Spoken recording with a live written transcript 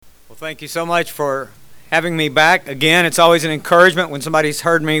Well, thank you so much for having me back again. It's always an encouragement when somebody's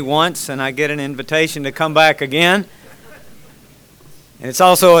heard me once and I get an invitation to come back again. And it's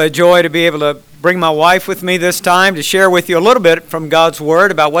also a joy to be able to bring my wife with me this time to share with you a little bit from God's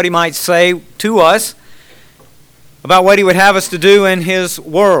Word about what He might say to us, about what He would have us to do in His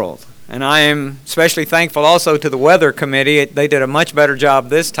world. And I am especially thankful also to the Weather Committee. They did a much better job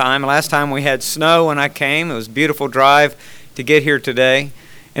this time. Last time we had snow when I came. It was a beautiful drive to get here today.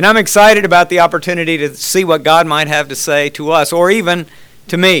 And I'm excited about the opportunity to see what God might have to say to us, or even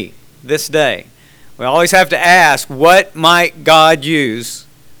to me this day. We always have to ask, what might God use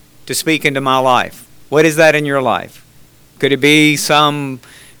to speak into my life? What is that in your life? Could it be some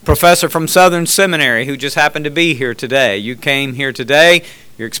professor from Southern Seminary who just happened to be here today? You came here today,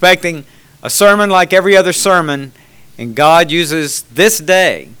 you're expecting a sermon like every other sermon, and God uses this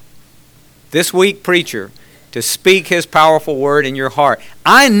day, this week preacher, to speak His powerful word in your heart.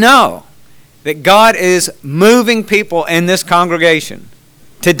 I know that God is moving people in this congregation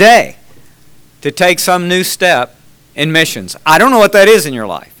today to take some new step in missions. I don't know what that is in your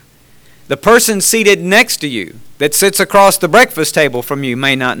life. The person seated next to you that sits across the breakfast table from you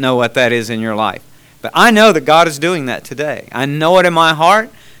may not know what that is in your life. But I know that God is doing that today. I know it in my heart,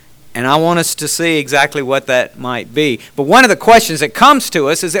 and I want us to see exactly what that might be. But one of the questions that comes to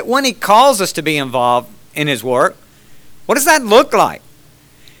us is that when He calls us to be involved in His work, what does that look like?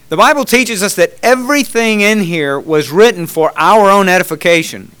 The Bible teaches us that everything in here was written for our own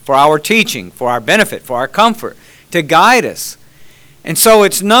edification, for our teaching, for our benefit, for our comfort, to guide us. And so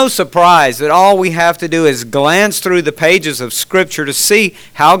it's no surprise that all we have to do is glance through the pages of Scripture to see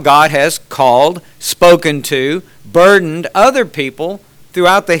how God has called, spoken to, burdened other people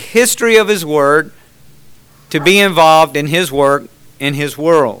throughout the history of His Word to be involved in His work in His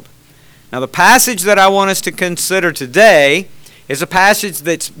world. Now, the passage that I want us to consider today is a passage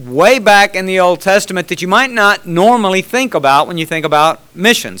that's way back in the Old Testament that you might not normally think about when you think about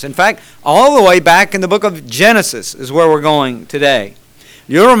missions. In fact, all the way back in the book of Genesis is where we're going today.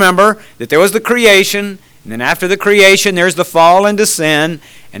 You'll remember that there was the creation, and then after the creation there's the fall into sin,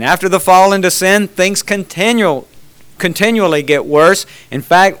 and after the fall into sin things continually get worse. In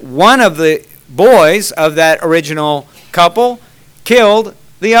fact, one of the boys of that original couple killed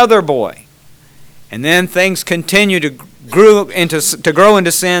the other boy. And then things continue to grow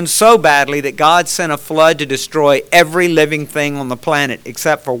into sin so badly that God sent a flood to destroy every living thing on the planet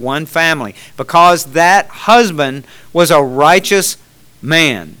except for one family, because that husband was a righteous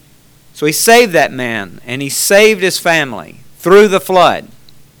man. So He saved that man, and He saved his family through the flood.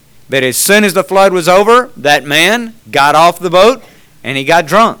 But as soon as the flood was over, that man got off the boat and he got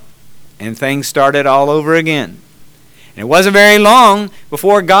drunk, and things started all over again. And it wasn't very long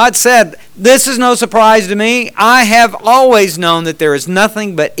before God said, "This is no surprise to me. I have always known that there is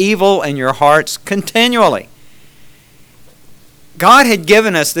nothing but evil in your hearts continually." God had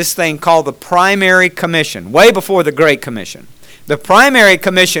given us this thing called the Primary Commission, way before the Great Commission. The Primary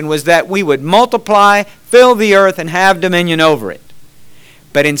Commission was that we would multiply, fill the earth, and have dominion over it.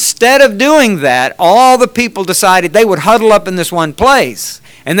 But instead of doing that, all the people decided they would huddle up in this one place,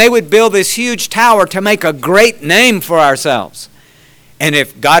 and they would build this huge tower to make a great name for ourselves. And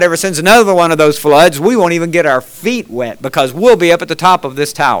if God ever sends another one of those floods, we won't even get our feet wet because we'll be up at the top of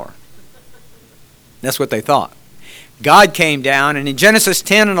this tower. That's what they thought. God came down, and in Genesis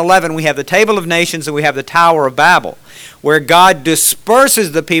 10 and 11, we have the Table of Nations and we have the Tower of Babel, where God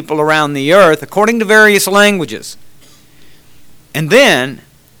disperses the people around the earth according to various languages. And then,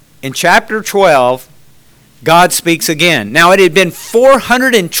 in chapter 12, God speaks again. Now, it had been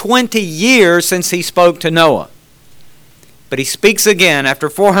 420 years since He spoke to Noah. But He speaks again after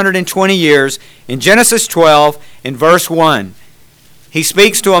 420 years in Genesis 12 in verse 1. He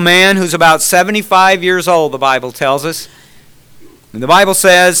speaks to a man who's about 75 years old, the Bible tells us. And the Bible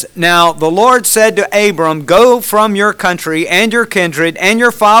says, "Now the Lord said to Abram, Go from your country and your kindred and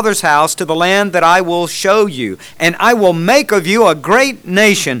your father's house to the land that I will show you. And I will make of you a great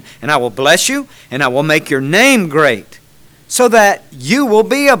nation, and I will bless you, and I will make your name great, so that you will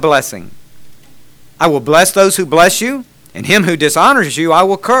be a blessing. I will bless those who bless you, and him who dishonors you I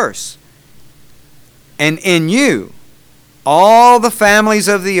will curse. And in you all the families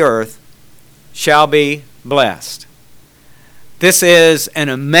of the earth shall be blessed." This is an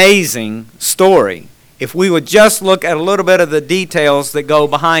amazing story if we would just look at a little bit of the details that go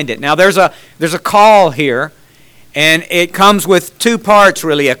behind it. Now there's a call here, and it comes with two parts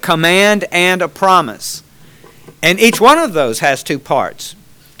really, a command and a promise. And each one of those has two parts.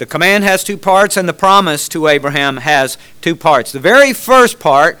 The command has two parts, and the promise to Abraham has two parts. The very first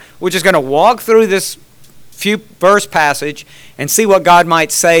part, we're just going to walk through this few verse passage and see what God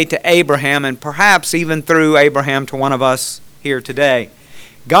might say to Abraham, and perhaps even through Abraham to one of us here today.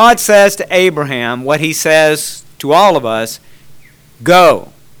 God says to Abraham what he says to all of us: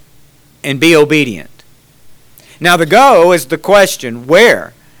 go and be obedient. Now the go is the question,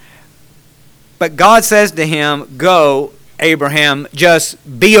 where? But God says to him, go, Abraham,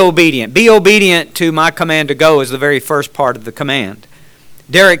 just be obedient. Be obedient to my command to go is the very first part of the command.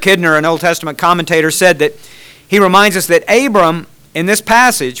 Derek Kidner, an Old Testament commentator, said that he reminds us that Abram, in this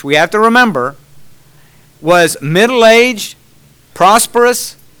passage, we have to remember, was middle-aged,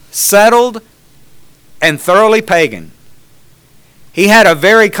 prosperous, settled, and thoroughly pagan. He had a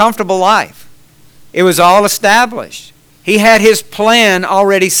very comfortable life. It was all established. He had his plan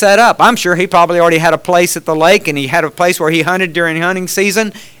already set up. I'm sure he probably already had a place at the lake, and he had a place where he hunted during hunting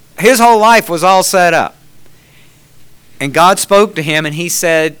season. His whole life was all set up. And God spoke to him, and he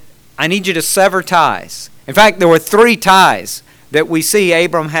said, I need you to sever ties. In fact, there were 3 ties that we see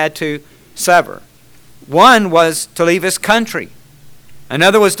Abram had to sever. One was to leave his country.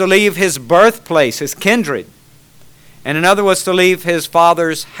 Another was to leave his birthplace, his kindred. And another was to leave his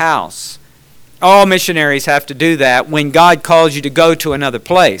father's house. All missionaries have to do that when God calls you to go to another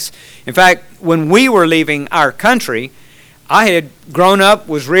place. In fact, when we were leaving our country, I had grown up,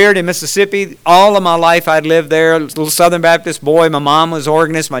 was reared in Mississippi. All of my life I'd lived there. Little Southern Baptist boy. My mom was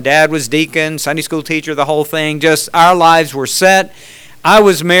organist. My dad was deacon, Sunday school teacher, the whole thing. Just our lives were set. I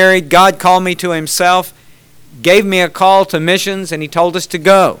was married. God called me to himself, gave me a call to missions, and he told us to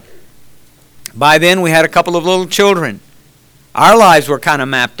go. By then we had a couple of little children. Our lives were kind of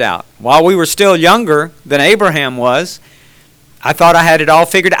mapped out. While we were still younger than Abraham was, I thought I had it all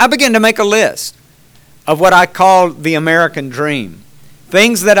figured out. I began to make a list of what I called the American dream.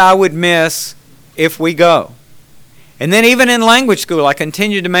 Things that I would miss if we go. And then even in language school, I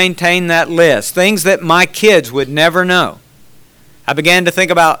continued to maintain that list. Things that my kids would never know. I began to think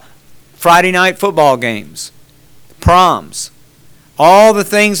about Friday night football games, proms, all the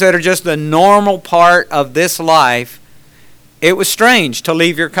things that are just the normal part of this life. It was strange to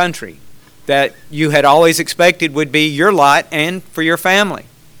leave your country that you had always expected would be your lot and for your family.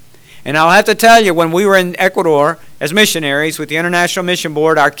 And I'll have to tell you, when we were in Ecuador as missionaries with the International Mission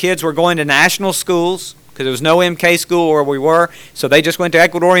Board, our kids were going to national schools because there was no MK school where we were, so they just went to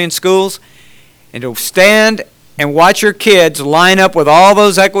Ecuadorian schools. And to stand and watch your kids line up with all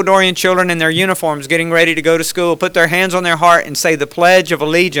those Ecuadorian children in their uniforms getting ready to go to school, put their hands on their heart and say the Pledge of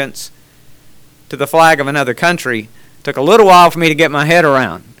Allegiance to the flag of another country, took a little while for me to get my head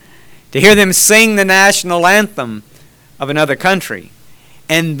around. To hear them sing the national anthem of another country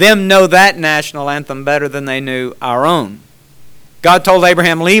and them know that national anthem better than they knew our own. God told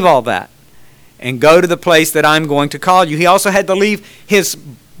Abraham, leave all that and go to the place that I'm going to call you. He also had to leave his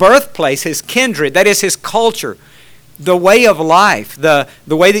birthplace, his kindred, that is his culture, the way of life, the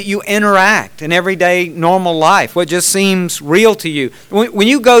way that you interact in everyday normal life, what just seems real to you. When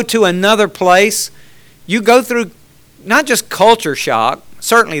you go to another place, you go through not just culture shock.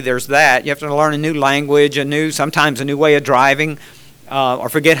 Certainly there's that. You have to learn a new language, sometimes a new way of driving, or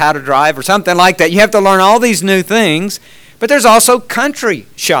forget how to drive or something like that. You have to learn all these new things, but there's also country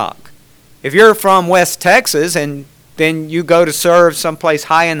shock. If you're from West Texas and then you go to serve someplace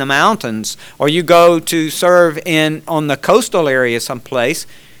high in the mountains, or you go to serve on the coastal area someplace,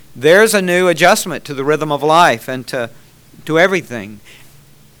 there's a new adjustment to the rhythm of life and to everything.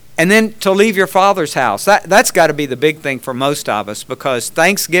 And then to leave your father's house, that's got to be the big thing for most of us, because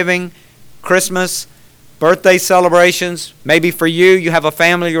Thanksgiving, Christmas, birthday celebrations, maybe for you, you have a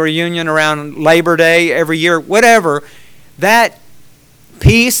family reunion around Labor Day every year, whatever, that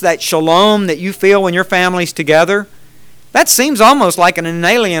peace, that shalom that you feel when your family's together, that seems almost like an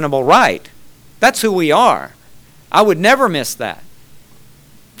inalienable right. That's who we are. I would never miss that.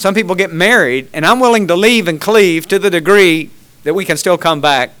 Some people get married, and I'm willing to leave and cleave to the degree that we can still come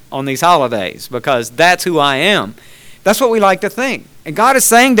back on these holidays, because that's who I am. That's what we like to think. And God is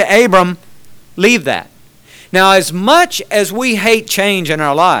saying to Abram, leave that. Now, as much as we hate change in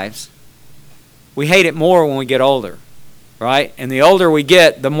our lives, we hate it more when we get older, right? And the older we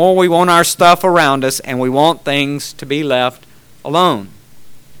get, the more we want our stuff around us, and we want things to be left alone.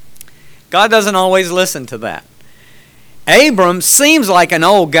 God doesn't always listen to that. Abram seems like an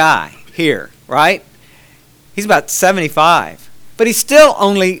old guy here, right? He's about 75. But he's still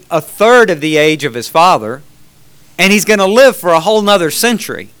only a third of the age of his father, and he's going to live for a whole nother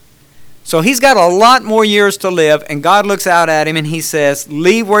century. So he's got a lot more years to live, and God looks out at him and he says,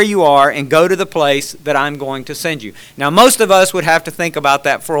 leave where you are and go to the place that I'm going to send you. Now, most of us would have to think about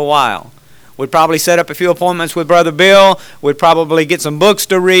that for a while. Would probably set up a few appointments with Brother Bill. Would probably get some books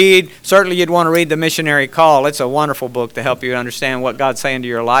to read. Certainly you'd want to read The Missionary Call. It's a wonderful book to help you understand what God's saying to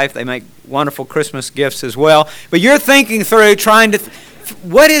your life. They make wonderful Christmas gifts as well. But you're thinking through, trying to,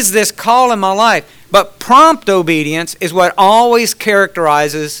 what is this call in my life? But prompt obedience is what always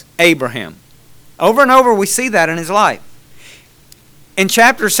characterizes Abraham. Over and over we see that in his life. In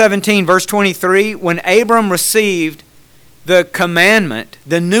chapter 17, verse 23, when Abram received the commandment,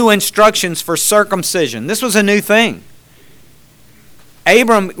 the new instructions for circumcision, this was a new thing.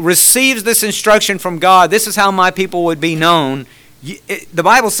 Abram receives this instruction from God. This is how my people would be known. The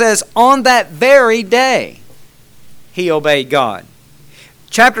Bible says, on that very day, he obeyed God.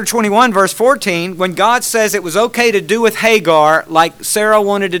 Chapter 21, verse 14, when God says it was okay to do with Hagar like Sarah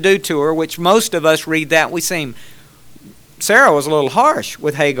wanted to do to her, which most of us read that, we seem, Sarah was a little harsh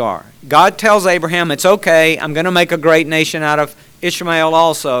with Hagar. God tells Abraham, it's okay, I'm going to make a great nation out of Ishmael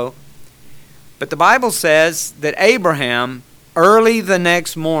also. But the Bible says that Abraham, early the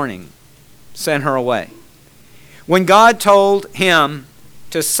next morning, sent her away. When God told him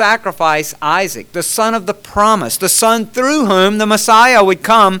to sacrifice Isaac, the son of the promise, the son through whom the Messiah would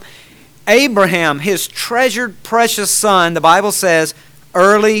come, Abraham, his treasured, precious son, the Bible says,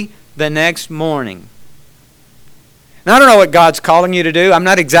 early the next morning. Now, I don't know what God's calling you to do. I'm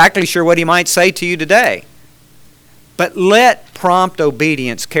not exactly sure what He might say to you today. But let prompt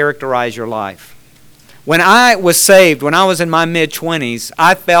obedience characterize your life. When I was saved, when I was in my mid-20s,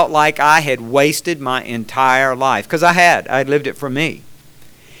 I felt like I had wasted my entire life. Because I had lived it for me.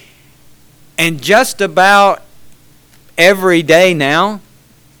 And just about every day now,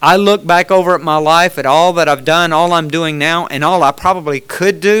 I look back over at my life, at all that I've done, all I'm doing now, and all I probably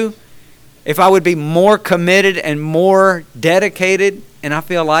could do, if I would be more committed and more dedicated, and I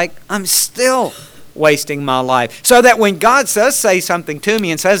feel like I'm still wasting my life. So that when God does say something to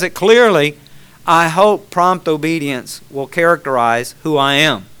me and says it clearly, I hope prompt obedience will characterize who I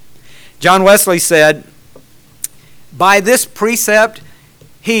am. John Wesley said, by this precept,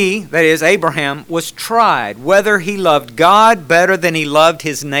 he, that is Abraham, was tried whether he loved God better than he loved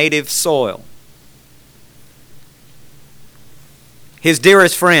his native soil, his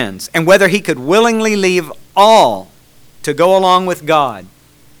dearest friends, and whether he could willingly leave all to go along with God.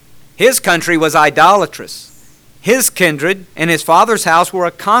 His country was idolatrous. His kindred and his father's house were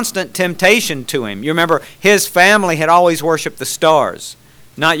a constant temptation to him. You remember, his family had always worshipped the stars,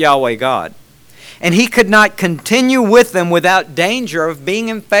 not Yahweh God. And he could not continue with them without danger of being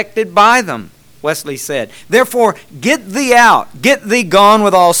infected by them, Wesley said. Therefore, get thee out, get thee gone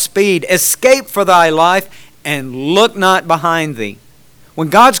with all speed, escape for thy life, and look not behind thee. When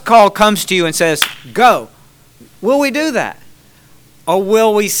God's call comes to you and says, go, will we do that? Or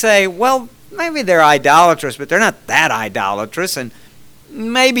will we say, well, maybe they're idolatrous, but they're not that idolatrous, and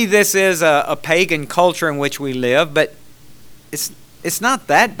maybe this is a pagan culture in which we live, but it's not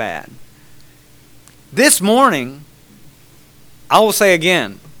that bad. This morning, I will say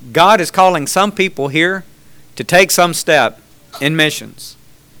again, God is calling some people here to take some step in missions,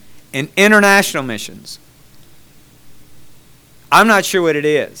 in international missions. I'm not sure what it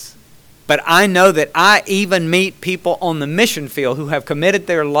is, but I know that I even meet people on the mission field who have committed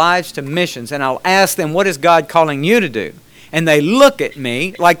their lives to missions, and I'll ask them, what is God calling you to do? And they look at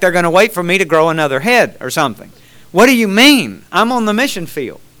me like they're going to wait for me to grow another head or something. What do you mean? I'm on the mission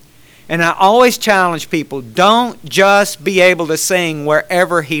field. And I always challenge people, don't just be able to sing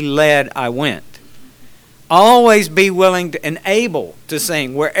wherever He led, I went. Always be willing and able to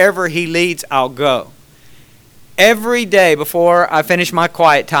sing wherever He leads, I'll go. Every day before I finish my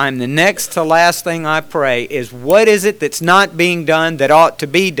quiet time, the next to last thing I pray is, what is it that's not being done that ought to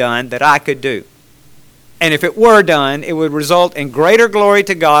be done that I could do? And if it were done, it would result in greater glory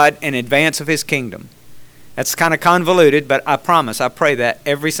to God and advance of His kingdom. That's kind of convoluted, but I promise I pray that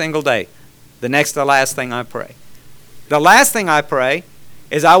every single day. The next to last thing I pray. The last thing I pray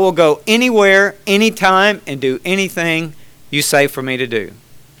is I will go anywhere, anytime, and do anything you say for me to do.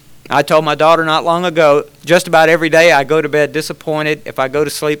 I told my daughter not long ago, just about every day I go to bed disappointed if I go to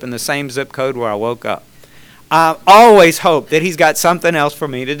sleep in the same zip code where I woke up. I always hope that He's got something else for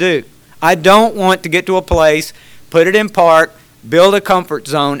me to do. I don't want to get to a place, put it in park, build a comfort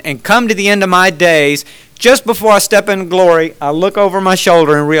zone, and come to the end of my days. Just before I step in glory, I look over my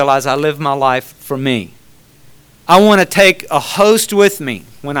shoulder and realize I live my life for me. I want to take a host with me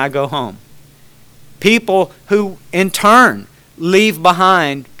when I go home. People who, in turn, leave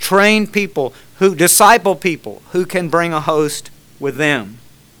behind trained people, who disciple people who can bring a host with them.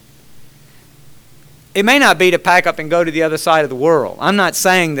 It may not be to pack up and go to the other side of the world. I'm not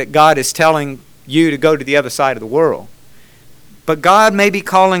saying that God is telling you to go to the other side of the world. But God may be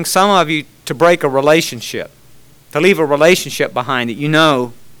calling some of you to to break a relationship, to leave a relationship behind that you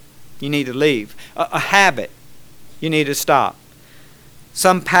know you need to leave. A habit you need to stop.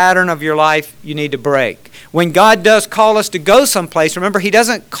 Some pattern of your life you need to break. When God does call us to go someplace, remember, He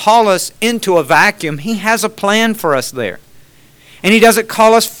doesn't call us into a vacuum. He has a plan for us there. And He doesn't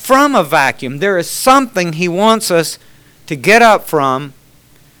call us from a vacuum. There is something He wants us to get up from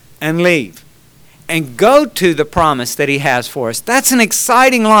and leave and go to the promise that He has for us. That's an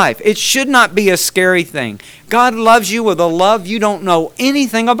exciting life. It should not be a scary thing. God loves you with a love you don't know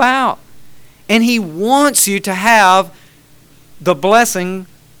anything about. And He wants you to have the blessing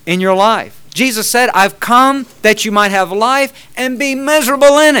in your life. Jesus said, I've come that you might have life and be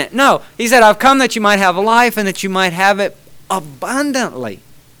miserable in it. No, He said, I've come that you might have life and that you might have it abundantly.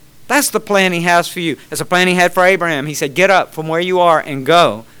 That's the plan He has for you. That's the plan He had for Abraham. He said, get up from where you are and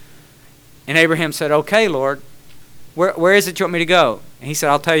go. And Abraham said, okay, Lord, where is it you want me to go? And He said,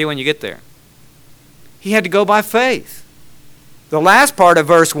 I'll tell you when you get there. He had to go by faith. The last part of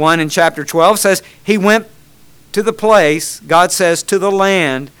verse 1 in chapter 12 says, He went to the place, God says, to the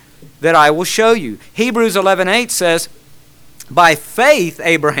land that I will show you. Hebrews 11:8 says, by faith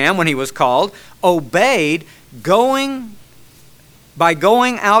Abraham, when he was called, obeyed by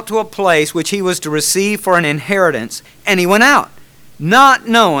going out to a place which he was to receive for an inheritance, and he went out, not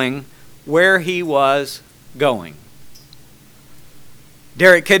knowing where he was going.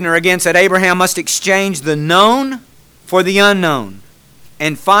 Derek Kidner again said, Abraham must exchange the known for the unknown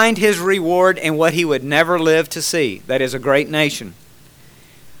and find his reward in what he would never live to see, that is, a great nation.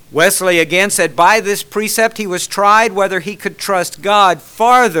 Wesley again said, by this precept he was tried whether he could trust God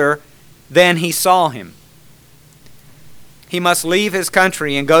farther than he saw Him. He must leave his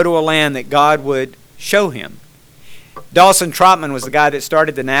country and go to a land that God would show him. Dawson Trotman was the guy that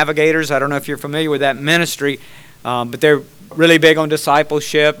started the Navigators. I don't know if you're familiar with that ministry, but they're really big on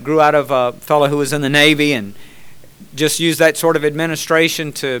discipleship. Grew out of a fellow who was in the Navy and just used that sort of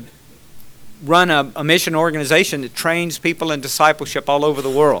administration to run a mission organization that trains people in discipleship all over the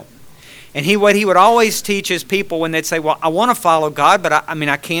world. And what he would always teach his people when they'd say, well, I want to follow God, but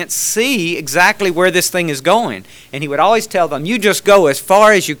I can't see exactly where this thing is going. And he would always tell them, you just go as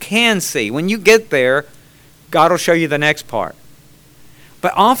far as you can see. When you get there, God will show you the next part.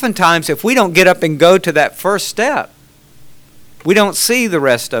 But oftentimes, if we don't get up and go to that first step, we don't see the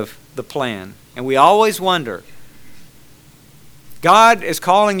rest of the plan. And we always wonder, God is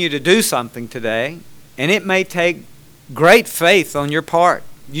calling you to do something today, and it may take great faith on your part.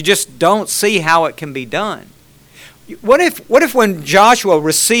 You just don't see how it can be done. What if when Joshua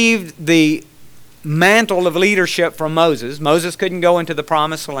received the mantle of leadership from Moses couldn't go into the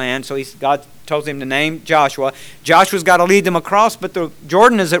promised land, so God tells him to name Joshua. Joshua's got to lead them across, but the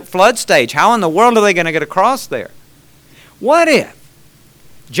Jordan is at flood stage. How in the world are they going to get across there? What if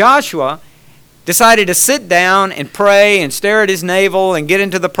Joshua decided to sit down and pray and stare at his navel and get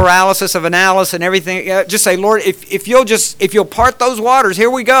into the paralysis of analysis and everything? Just say, Lord, if you'll part those waters, here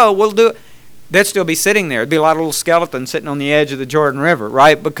we go, we'll do it. They'd still be sitting there. There'd be a lot of little skeletons sitting on the edge of the Jordan River,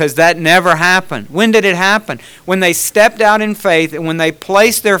 right? Because that never happened. When did it happen? When they stepped out in faith and when they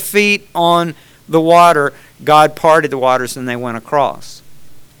placed their feet on the water, God parted the waters and they went across.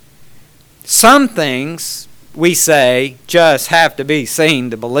 Some things, we say, just have to be seen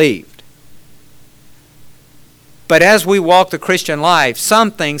to believed. But as we walk the Christian life,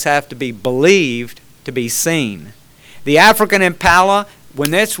 some things have to be believed to be seen. The African impala,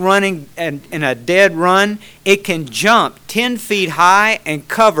 when it's running in a dead run, it can jump 10 feet high and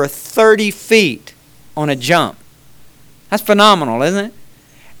cover 30 feet on a jump. That's phenomenal, isn't it?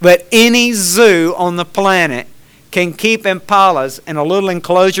 But any zoo on the planet can keep impalas in a little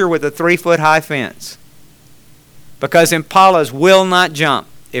enclosure with a 3-foot-high fence. Because impalas will not jump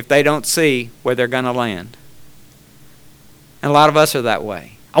if they don't see where they're going to land. And a lot of us are that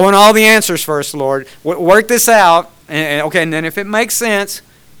way. I want all the answers first, Lord. Work this out. And then if it makes sense,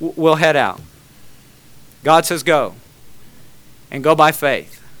 we'll head out. God says go. And go by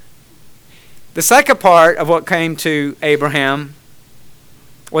faith. The second part of what came to Abraham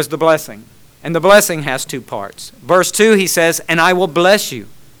was the blessing. And the blessing has two parts. Verse 2, he says, and I will bless you.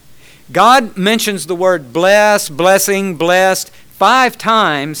 God mentions the word bless, blessing, blessed 5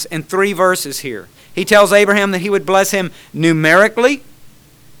 times in 3 verses here. He tells Abraham that he would bless him numerically,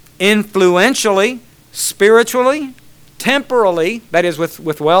 influentially, spiritually, temporally, that is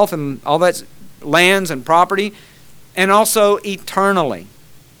with wealth and all that, lands and property, and also eternally.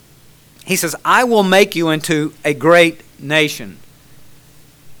 He says, I will make you into a great nation.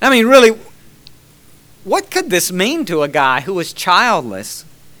 I mean, really, what could this mean to a guy who was childless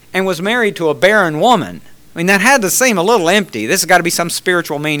and was married to a barren woman? I mean, that had to seem a little empty. This has got to be some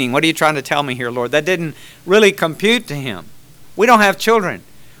spiritual meaning. What are you trying to tell me here, Lord? That didn't really compute to him. We don't have children.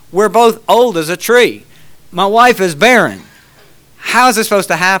 We're both old as a tree. My wife is barren. How is this supposed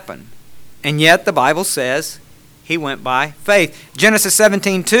to happen? And yet the Bible says he went by faith. Genesis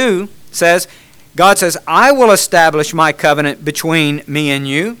 17:2 says, God says, I will establish my covenant between me and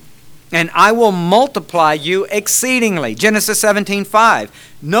you, and I will multiply you exceedingly. Genesis 17:5.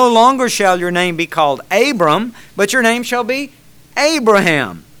 No longer shall your name be called Abram, but your name shall be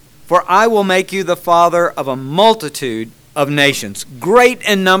Abraham. For I will make you the father of a multitude of nations. Great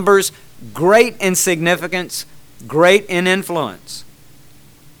in numbers, great in significance, great in influence.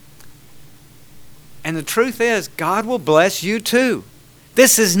 And the truth is, God will bless you too.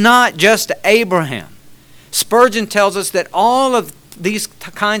 This is not just Abraham. Spurgeon tells us that all of these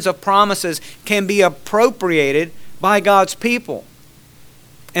kinds of promises can be appropriated by God's people.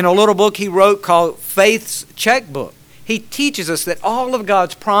 In a little book he wrote called Faith's Checkbook, he teaches us that all of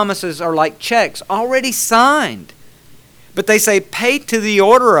God's promises are like checks already signed. But they say, pay to the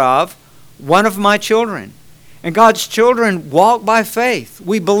order of one of my children. And God's children walk by faith.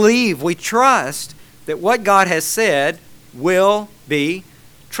 We believe, we trust that what God has said will be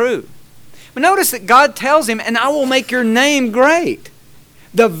true. But notice that God tells him, and I will make your name great.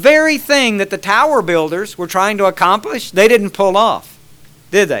 The very thing that the tower builders were trying to accomplish, they didn't pull off,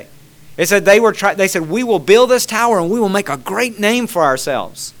 did they? They said they said, we will build this tower and we will make a great name for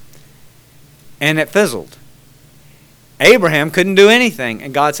ourselves. And it fizzled. Abraham couldn't do anything,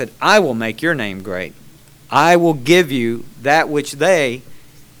 and God said, I will make your name great. I will give you that which they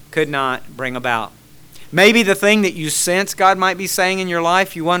could not bring about. Maybe the thing that you sense God might be saying in your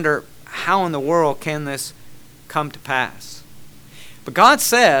life, you wonder, how in the world can this come to pass? But God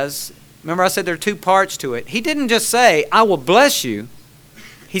says, remember I said there are two parts to it. He didn't just say, I will bless you.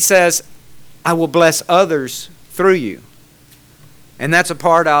 He says, I will bless others through you. And that's a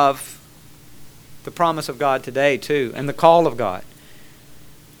part of the promise of God today too, and the call of God.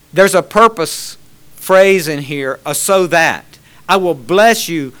 There's a purpose phrase in here, a so that. I will bless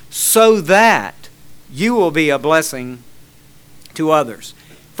you so that you will be a blessing to others.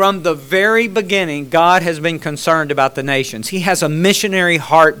 From the very beginning, God has been concerned about the nations. He has a missionary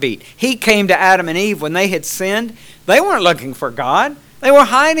heartbeat. He came to Adam and Eve when they had sinned. They weren't looking for God. They were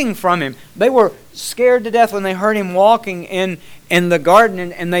hiding from him. They were scared to death when they heard him walking in the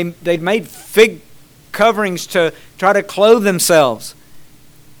garden, and they'd made fig coverings to try to clothe themselves.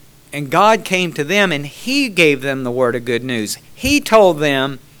 And God came to them, and he gave them the word of good news. He told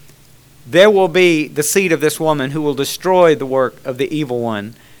them, there will be the seed of this woman who will destroy the work of the evil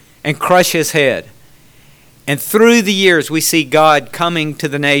one and crush his head. And through the years we see God coming to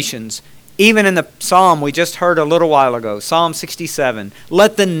the nations. Even in the psalm we just heard a little while ago, Psalm 67,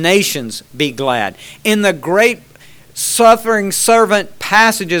 let the nations be glad. In the great suffering servant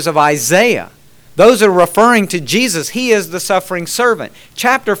passages of Isaiah, those are referring to Jesus. He is the suffering servant.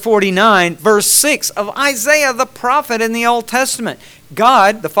 Chapter 49, verse 6 of Isaiah the prophet in the Old Testament.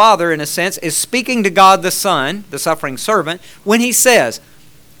 God, the Father in a sense, is speaking to God the Son, the suffering servant, when he says,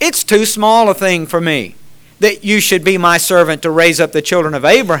 it's too small a thing for me that you should be my servant to raise up the children of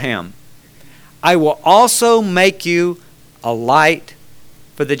Abraham. I will also make you a light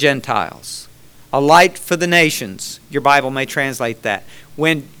for the Gentiles, a light for the nations. Your Bible may translate that.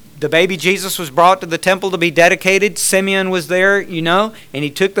 When the baby Jesus was brought to the temple to be dedicated, Simeon was there, and he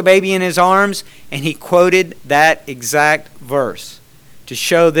took the baby in his arms and he quoted that exact verse to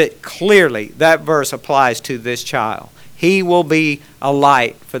show that clearly that verse applies to this child. He will be a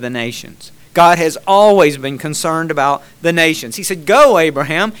light for the nations. God has always been concerned about the nations. He said, go,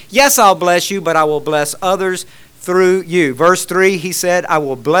 Abraham. Yes, I'll bless you, but I will bless others through you. Verse 3, he said, I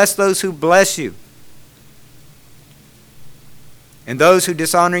will bless those who bless you. And those who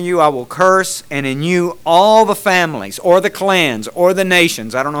dishonor you I will curse, and in you all the families, or the clans, or the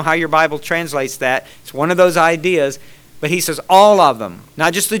nations. I don't know how your Bible translates that. It's one of those ideas. But he says all of them,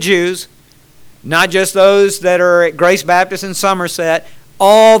 not just the Jews, not just those that are at Grace Baptist in Somerset,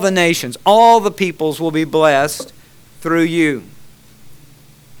 all the nations, all the peoples will be blessed through you.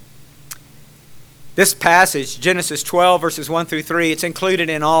 This passage, Genesis 12, verses 1 through 3, it's included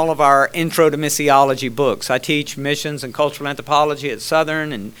in all of our Intro to Missiology books. I teach missions and cultural anthropology at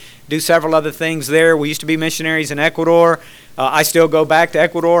Southern and do several other things there. We used to be missionaries in Ecuador. I still go back to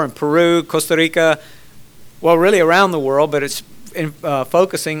Ecuador and Peru, Costa Rica, well, really around the world, but it's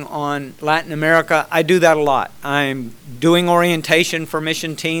focusing on Latin America. I do that a lot. I'm doing orientation for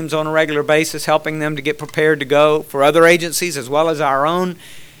mission teams on a regular basis, helping them to get prepared to go for other agencies as well as our own.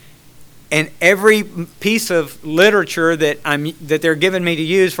 And every piece of literature that they're giving me to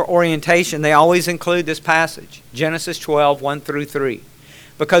use for orientation, they always include this passage, Genesis 12, 1 through 3.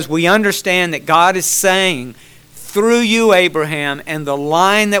 Because we understand that God is saying, through you, Abraham, and the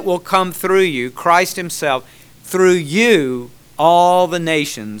line that will come through you, Christ himself, through you, all the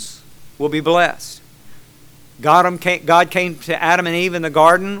nations will be blessed. God came to Adam and Eve in the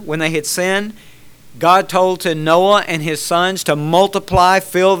garden when they had sinned. God told to Noah and his sons to multiply,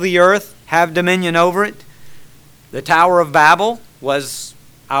 fill the earth, have dominion over it. The Tower of Babel was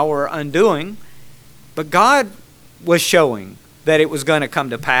our undoing, but God was showing that it was going to come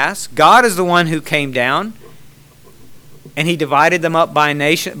to pass. God is the one who came down, and he divided them up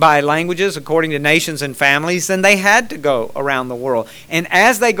by languages according to nations and families, and they had to go around the world. And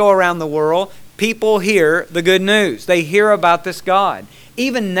as they go around the world, people hear the good news. They hear about this God.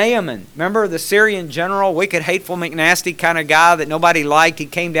 Even Naaman, remember the Syrian general, wicked, hateful, McNasty kind of guy that nobody liked. He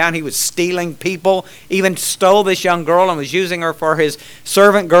came down, he was stealing people, even stole this young girl and was using her for his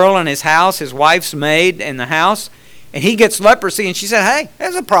servant girl in his house, his wife's maid in the house. And he gets leprosy, and she said, hey,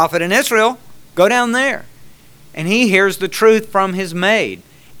 there's a prophet in Israel. Go down there. And he hears the truth from his maid.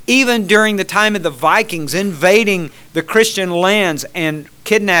 Even during the time of the Vikings invading the Christian lands and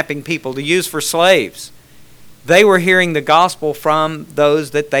kidnapping people to use for slaves, they were hearing the gospel from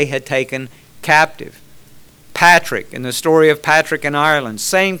those that they had taken captive. Patrick, in the story of Patrick in Ireland,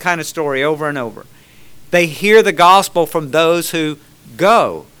 same kind of story over and over. They hear the gospel from those who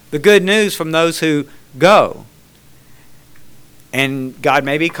go, the good news from those who go. And God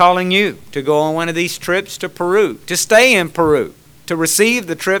may be calling you to go on one of these trips to Peru, to stay in Peru, to receive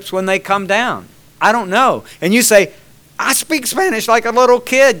the trips when they come down. I don't know. And you say, I speak Spanish like a little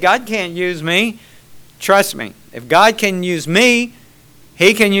kid. God can't use me. Trust me, if God can use me,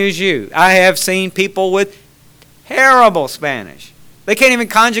 he can use you. I have seen people with terrible Spanish. They can't even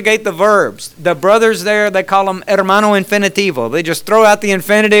conjugate the verbs. The brothers there, they call them hermano infinitivo. They just throw out the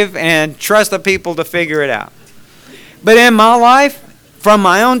infinitive and trust the people to figure it out. But in my life, from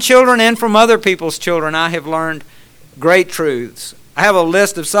my own children and from other people's children, I have learned great truths. I have a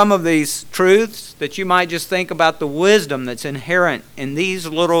list of some of these truths that you might just think about the wisdom that's inherent in these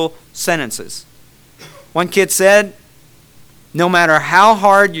little sentences. One kid said, no matter how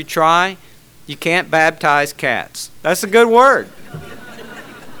hard you try, you can't baptize cats. That's a good word.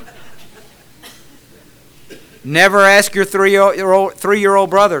 Never ask your three-year-old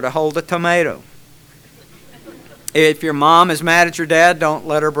brother to hold a tomato. If your mom is mad at your dad, don't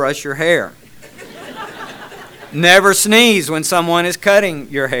let her brush your hair. Never sneeze when someone is cutting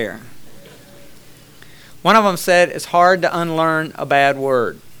your hair. One of them said, it's hard to unlearn a bad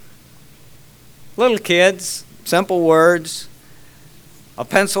word. Little kids, simple words. A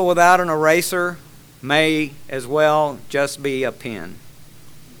pencil without an eraser may as well just be a pen.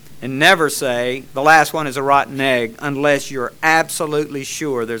 And never say, the last one is a rotten egg, unless you're absolutely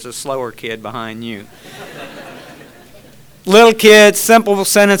sure there's a slower kid behind you. Little kids, simple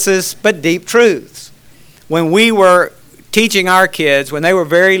sentences, but deep truths. When we were teaching our kids, when they were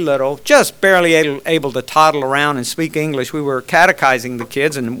very little, just barely able to toddle around and speak English, we were catechizing the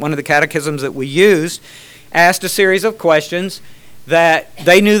kids, and one of the catechisms that we used asked a series of questions that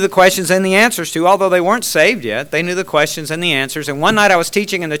they knew the questions and the answers to, although they weren't saved yet. They knew the questions and the answers. And one night I was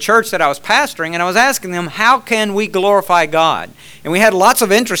teaching in the church that I was pastoring, and I was asking them, how can we glorify God? And we had lots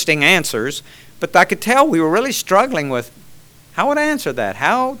of interesting answers, but I could tell we were really struggling with how would I answer that?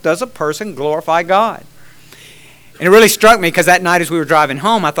 How does a person glorify God? And it really struck me because that night as we were driving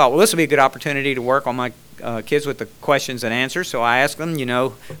home, I thought, well, this would be a good opportunity to work on my kids with the questions and answers. So I asked them,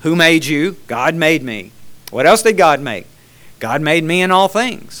 who made you? God made me. What else did God make? God made me in all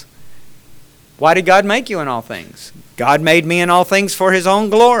things. Why did God make you in all things? God made me in all things for his own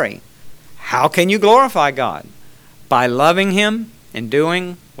glory. How can you glorify God? By loving him and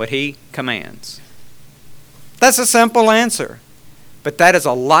doing what he commands. That's a simple answer, but that is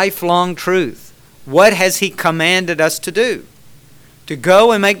a lifelong truth. What has he commanded us to do? To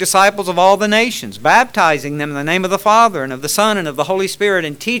go and make disciples of all the nations, baptizing them in the name of the Father and of the Son and of the Holy Spirit,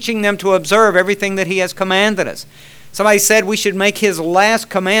 and teaching them to observe everything that he has commanded us. Somebody said we should make his last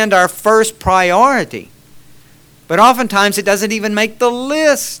command our first priority. But oftentimes it doesn't even make the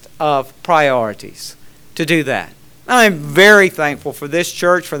list of priorities to do that. I'm very thankful for this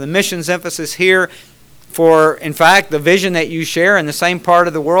church, for the missions emphasis here, for, in fact, the vision that you share in the same part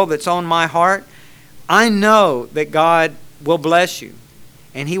of the world that's on my heart. I know that God will bless you,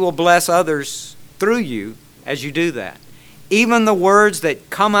 and he will bless others through you as you do that. Even the words that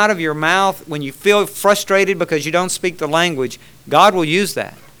come out of your mouth when you feel frustrated because you don't speak the language, God will use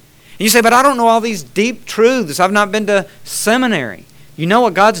that. And you say, but I don't know all these deep truths. I've not been to seminary. You know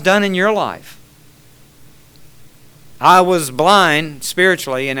what God's done in your life. I was blind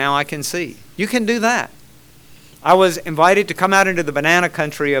spiritually, and now I can see. You can do that. I was invited to come out into the banana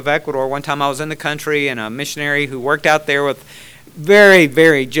country of Ecuador. One time I was in the country, and a missionary who worked out there with very,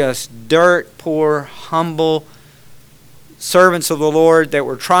 very just dirt poor, humble servants of the Lord that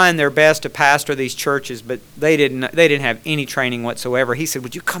were trying their best to pastor these churches, but they didn't have any training whatsoever. He said,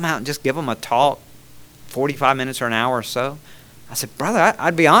 would you come out and just give them a talk, 45 minutes or an hour or so? I said, brother,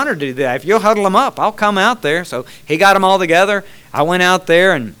 I'd be honored to do that. If you'll huddle them up, I'll come out there. So he got them all together. I went out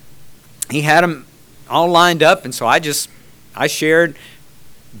there, and he had them all lined up, and so I shared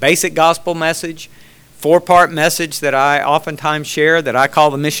basic gospel message, 4-part message that I oftentimes share that I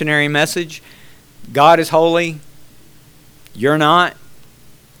call the missionary message. God is holy. You're not.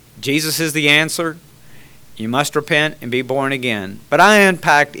 Jesus is the answer. You must repent and be born again. But I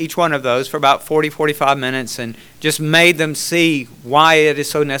unpacked each one of those for about 40, 45 minutes and just made them see why it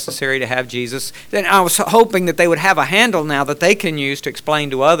is so necessary to have Jesus. Then I was hoping that they would have a handle now that they can use to explain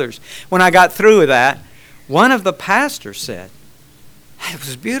to others. When I got through with that, one of the pastors said, it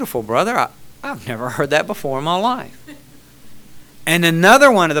was beautiful, brother. I've never heard that before in my life. And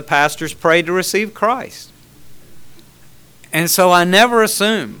another one of the pastors prayed to receive Christ. And so I never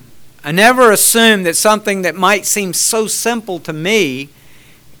assume that something that might seem so simple to me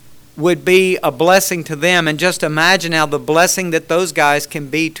would be a blessing to them. And just imagine how the blessing that those guys can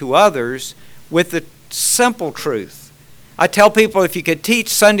be to others with the simple truth. I tell people, if you could teach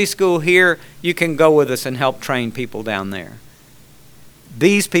Sunday school here, you can go with us and help train people down there.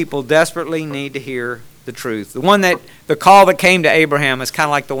 These people desperately need to hear the truth. The call that came to Abraham is kind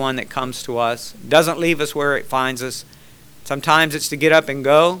of like the one that comes to us. It doesn't leave us where it finds us. Sometimes it's to get up and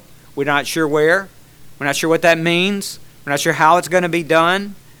go. We're not sure where. We're not sure what that means. We're not sure how it's going to be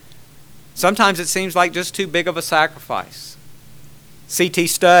done. Sometimes it seems like just too big of a sacrifice. C.T.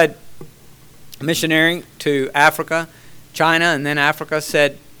 Studd, a missionary to Africa, China, and then Africa,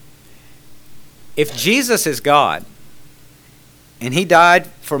 said, if Jesus is God and he died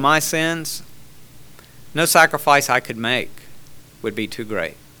for my sins, no sacrifice I could make would be too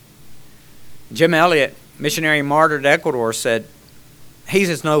great. Jim Elliot, missionary martyred to Ecuador, said, he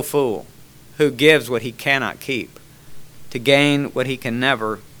is no fool who gives what he cannot keep to gain what he can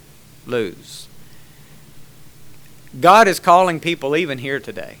never lose. God is calling people even here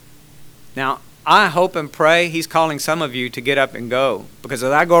today. Now, I hope and pray he's calling some of you to get up and go, because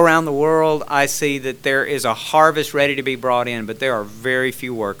as I go around the world, I see that there is a harvest ready to be brought in, but there are very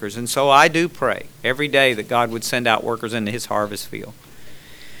few workers. And so I do pray every day that God would send out workers into his harvest field.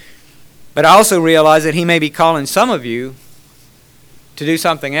 But I also realize that he may be calling some of you to do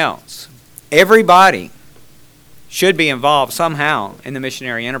something else. Everybody should be involved somehow in the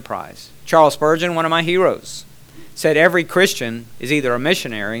missionary enterprise. Charles Spurgeon, one of my heroes, said every Christian is either a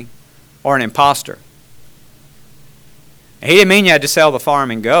missionary or an imposter. He didn't mean you had to sell the farm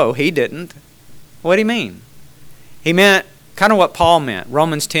and go. He didn't. What did he mean? He meant kind of what Paul meant.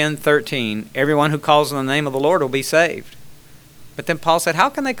 Romans 10:13, everyone who calls on the name of the Lord will be saved. But then Paul said, how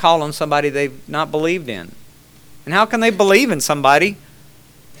can they call on somebody they've not believed in? And how can they believe in somebody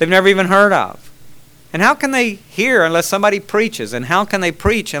they've never even heard of? And how can they hear unless somebody preaches? And how can they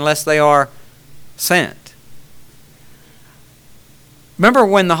preach unless they are sent? Remember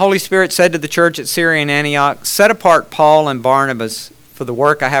when the Holy Spirit said to the church at Syrian Antioch, set apart Paul and Barnabas for the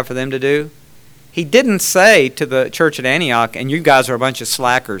work I have for them to do? He didn't say to the church at Antioch, and you guys are a bunch of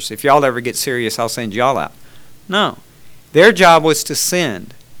slackers. If y'all ever get serious, I'll send y'all out. No. Their job was to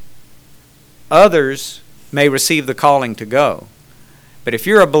send. Others may receive the calling to go. But if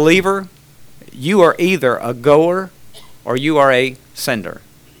you're a believer, you are either a goer or you are a sender.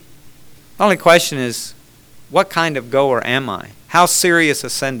 The only question is, what kind of goer am I? How serious a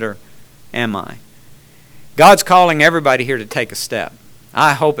sender am I? God's calling everybody here to take a step.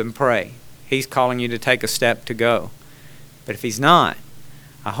 I hope and pray he's calling you to take a step to go. But if he's not,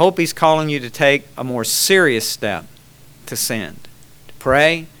 I hope he's calling you to take a more serious step to send, to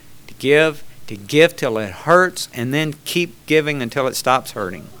pray, to give till it hurts, and then keep giving until it stops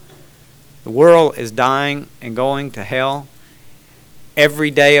hurting. The world is dying and going to hell. Every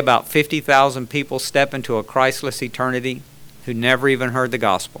day about 50,000 people step into a Christless eternity who never even heard the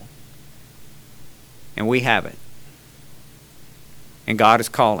gospel. And we have it. And God is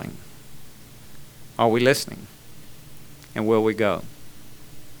calling. Are we listening? And will we go?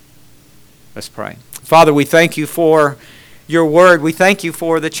 Let's pray. Father, we thank you for your word. We thank you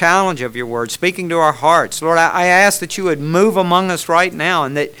for the challenge of your word, speaking to our hearts. Lord, I ask that you would move among us right now,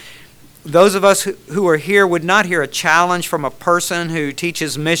 and that those of us who are here would not hear a challenge from a person who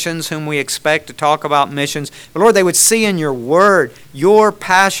teaches missions, whom we expect to talk about missions. But Lord, they would see in your word your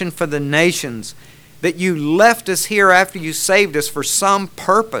passion for the nations, that you left us here after you saved us for some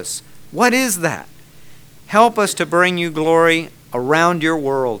purpose. What is that? Help us to bring you glory around your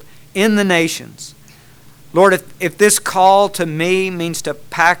world, in the nations. Lord, if this call to me means to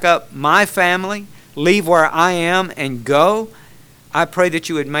pack up my family, leave where I am and go, I pray that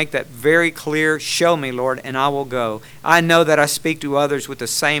you would make that very clear. Show me, Lord, and I will go. I know that I speak to others with the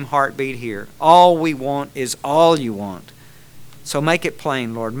same heartbeat here. All we want is all you want. So make it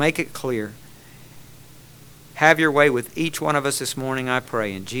plain, Lord. Make it clear. Have your way with each one of us this morning, I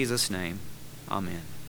pray. In Jesus' name, amen.